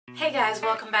Hey guys,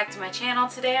 welcome back to my channel.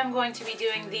 Today I'm going to be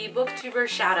doing the BookTuber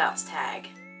Shoutouts Tag.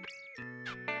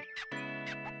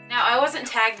 Now, I wasn't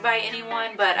tagged by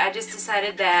anyone, but I just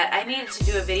decided that I needed to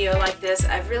do a video like this.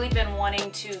 I've really been wanting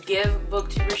to give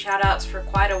BookTuber shoutouts for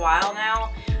quite a while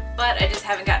now, but I just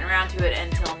haven't gotten around to it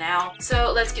until now.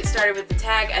 So let's get started with the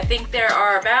tag. I think there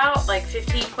are about like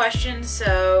 15 questions,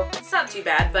 so it's not too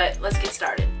bad, but let's get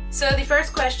started. So the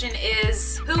first question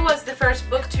is, who was the first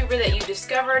booktuber that you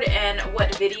discovered and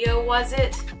what video was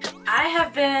it? I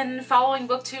have been following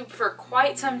BookTube for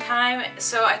quite some time,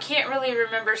 so I can't really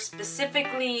remember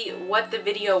specifically what the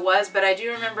video was, but I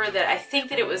do remember that I think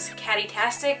that it was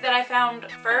Catty-tastic that I found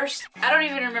first. I don't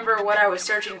even remember what I was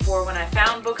searching for when I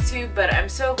found BookTube, but I'm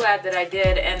so glad that I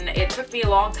did, and it took me a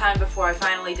long time before I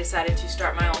finally decided to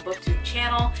start my own BookTube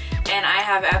channel, and I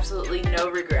have absolutely no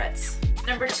regrets.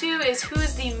 Number 2 is, who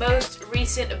is the most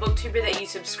recent booktuber that you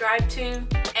subscribe to?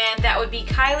 And that would be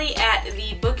Kylie at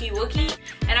the Bookie Wookie.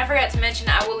 And I forgot to mention,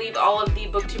 I will leave all of the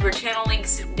booktuber channel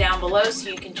links down below so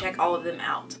you can check all of them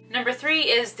out. Number 3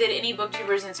 is, did any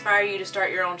booktubers inspire you to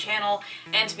start your own channel?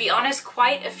 And to be honest,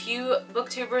 quite a few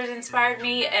booktubers inspired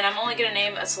me, and I'm only going to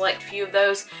name a select few of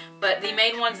those, but the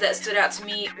main ones that stood out to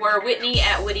me were Whitney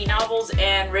at Witty Novels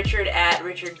and Richard at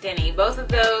Richard Denny. Both of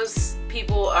those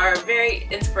people are very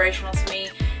inspirational to me,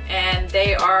 and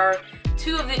they are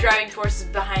two of the driving forces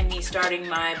behind me starting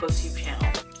my BookTube channel.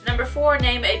 Number 4,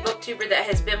 name a booktuber that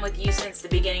has been with you since the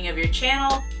beginning of your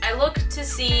channel. I looked to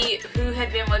see who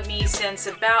had been with me since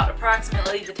about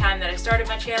approximately the time that I started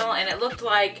my channel, and it looked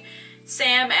like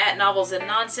Sam at Novels and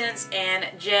Nonsense and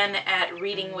Jen at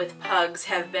Reading with Pugs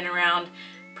have been around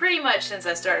pretty much since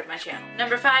I started my channel.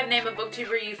 Number 5, name a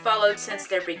booktuber you followed since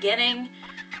their beginning.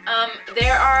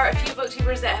 There are a few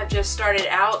booktubers that have just started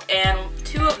out, and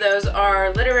 2 of those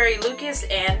are Literary Lucas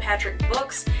and Patrick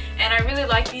Books, and I really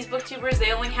like these booktubers.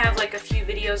 They only have like a few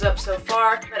videos up so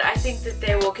far, but I think that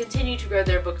they will continue to grow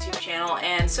their booktube channel,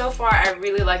 and so far I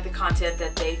really like the content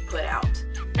that they've put out.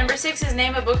 Number 6 is,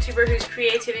 name a booktuber whose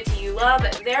creativity you love.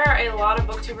 There are a lot of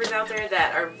booktubers out there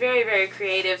that are very, very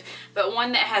creative, but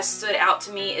one that has stood out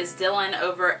to me is Dylan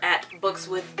over at Books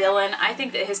with Dylan. I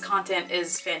think that his content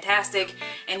is fantastic,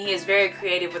 and he is very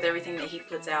creative with everything that he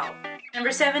puts out.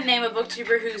 Number 7, name a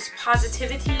booktuber whose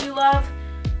positivity you love.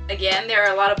 Again, there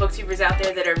are a lot of booktubers out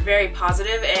there that are very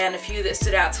positive, and a few that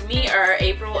stood out to me are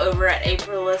April over at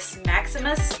Aprilis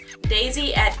Maximus,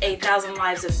 Daisy at 8,000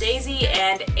 Lives of Daisy,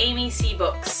 and Amy C.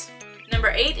 Books. Number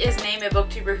 8 is, name a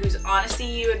booktuber whose honesty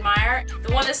you admire.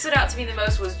 The one that stood out to me the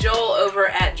most was Joel over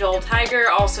at Joel Tiger,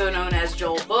 also known as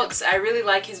Joel Books. I really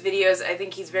like his videos. I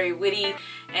think he's very witty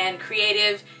and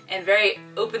creative and very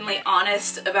openly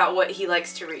honest about what he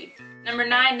likes to read. Number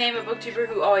 9, name a booktuber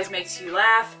who always makes you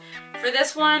laugh. For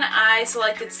this one, I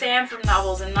selected Sam from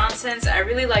Novels and Nonsense. I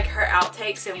really like her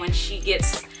outtakes, and when she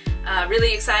gets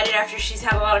really excited after she's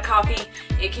had a lot of coffee,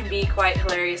 it can be quite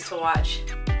hilarious to watch.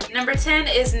 Number 10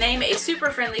 is, name a super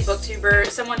friendly booktuber,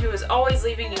 someone who is always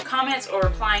leaving you comments or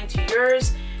replying to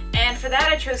yours. And for that,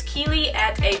 I chose Keely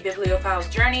at A Bibliophile's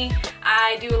Journey.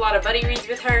 I do a lot of buddy reads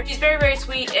with her. She's very, very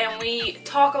sweet, and we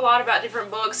talk a lot about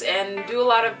different books and do a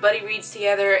lot of buddy reads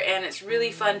together, and it's really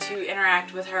fun to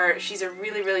interact with her. She's a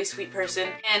really, really sweet person,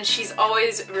 and she's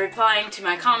always replying to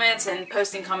my comments and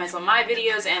posting comments on my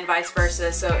videos and vice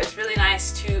versa, so it's really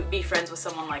nice to be friends with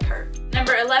someone like her.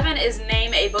 Number 11 is,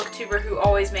 name a booktuber who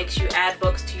always makes you add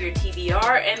books to your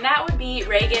TBR, and that would be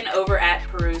Reagan over at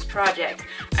Peruse Project.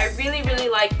 I really, really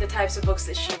like the types of books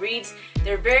that she reads.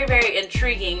 They're very, very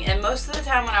intriguing, and most of the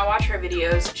time when I watch her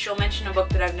videos, she'll mention a book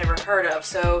that I've never heard of,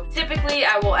 so typically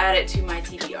I will add it to my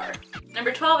TBR.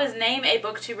 Number 12 is, name a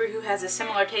booktuber who has a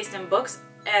similar taste in books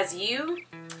as you.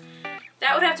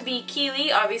 That would have to be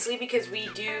Keely, obviously, because we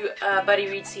do buddy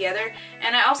reads together,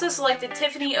 and I also selected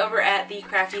Tiffany over at The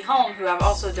Crafty Home, who I've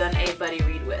also done a buddy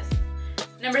read with.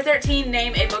 Number 13,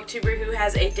 name a booktuber who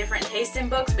has a different taste in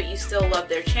books, but you still love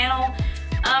their channel.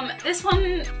 This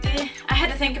one, I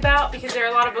had to think about, because there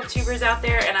are a lot of booktubers out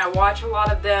there and I watch a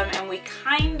lot of them and we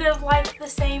kind of like the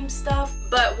same stuff.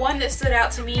 But one that stood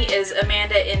out to me is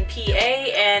Amanda in PA,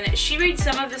 and she reads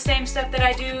some of the same stuff that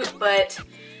I do, but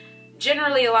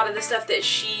generally a lot of the stuff that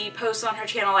she posts on her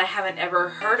channel I haven't ever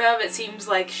heard of. It seems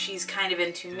like she's kind of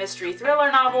into mystery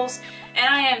thriller novels, and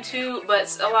I am too,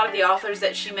 but a lot of the authors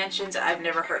that she mentions I've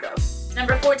never heard of.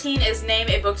 Number 14 is, name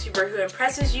a booktuber who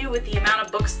impresses you with the amount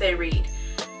of books they read.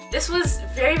 This was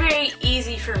very, very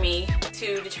easy for me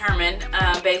to determine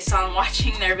based on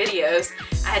watching their videos.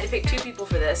 I had to pick 2 people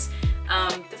for this.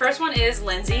 The first one is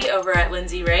Lindsay over at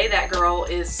Lindsay Ray. That girl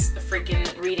is a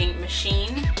freaking reading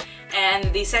machine.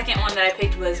 And the second one that I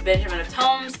picked was Benjamin of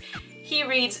Tomes. He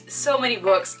reads so many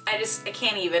books. I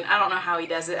can't even. I don't know how he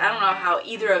does it. I don't know how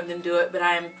either of them do it, but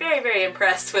I am very, very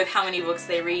impressed with how many books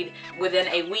they read within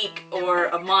a week or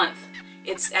a month.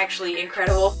 It's actually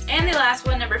incredible. And the last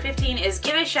one, number 15, is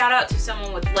give a shout out to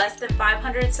someone with less than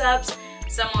 500 subs,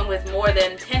 someone with more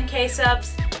than 10k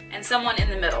subs, and someone in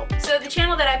the middle. So the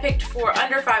channel that I picked for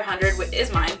under 500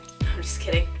 is mine. I'm just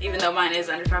kidding, even though mine is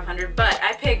under 500, but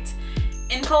I picked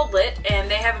In Cold Lit,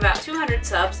 and they have about 200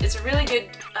 subs. It's a really good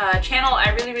channel. I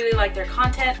really, really like their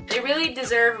content. They really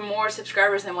deserve more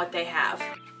subscribers than what they have.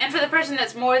 And for the person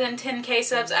that's more than 10k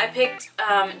subs, I picked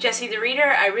Jesse the Reader.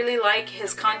 I really like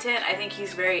his content. I think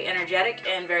he's very energetic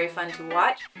and very fun to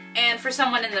watch. And for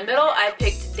someone in the middle, I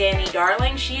picked Danny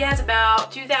Darling. She has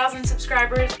about 2,000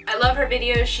 subscribers. I love her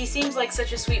videos. She seems like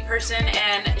such a sweet person,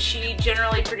 and she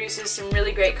generally produces some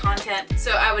really great content.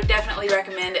 So I would definitely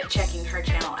recommend checking her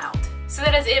channel out. So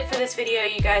that is it for this video,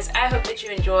 you guys. I hope that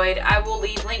you enjoyed. I will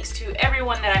leave links to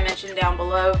everyone that I mentioned down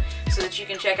below so that you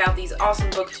can check out these awesome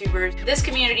booktubers. This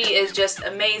community is just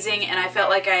amazing, and I felt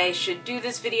like I should do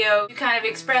this video to kind of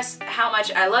express how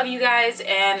much I love you guys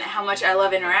and how much I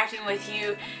love interacting with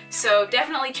you. So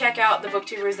definitely check out the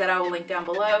booktubers that I will link down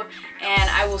below, and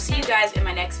I will see you guys in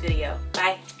my next video.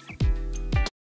 Bye!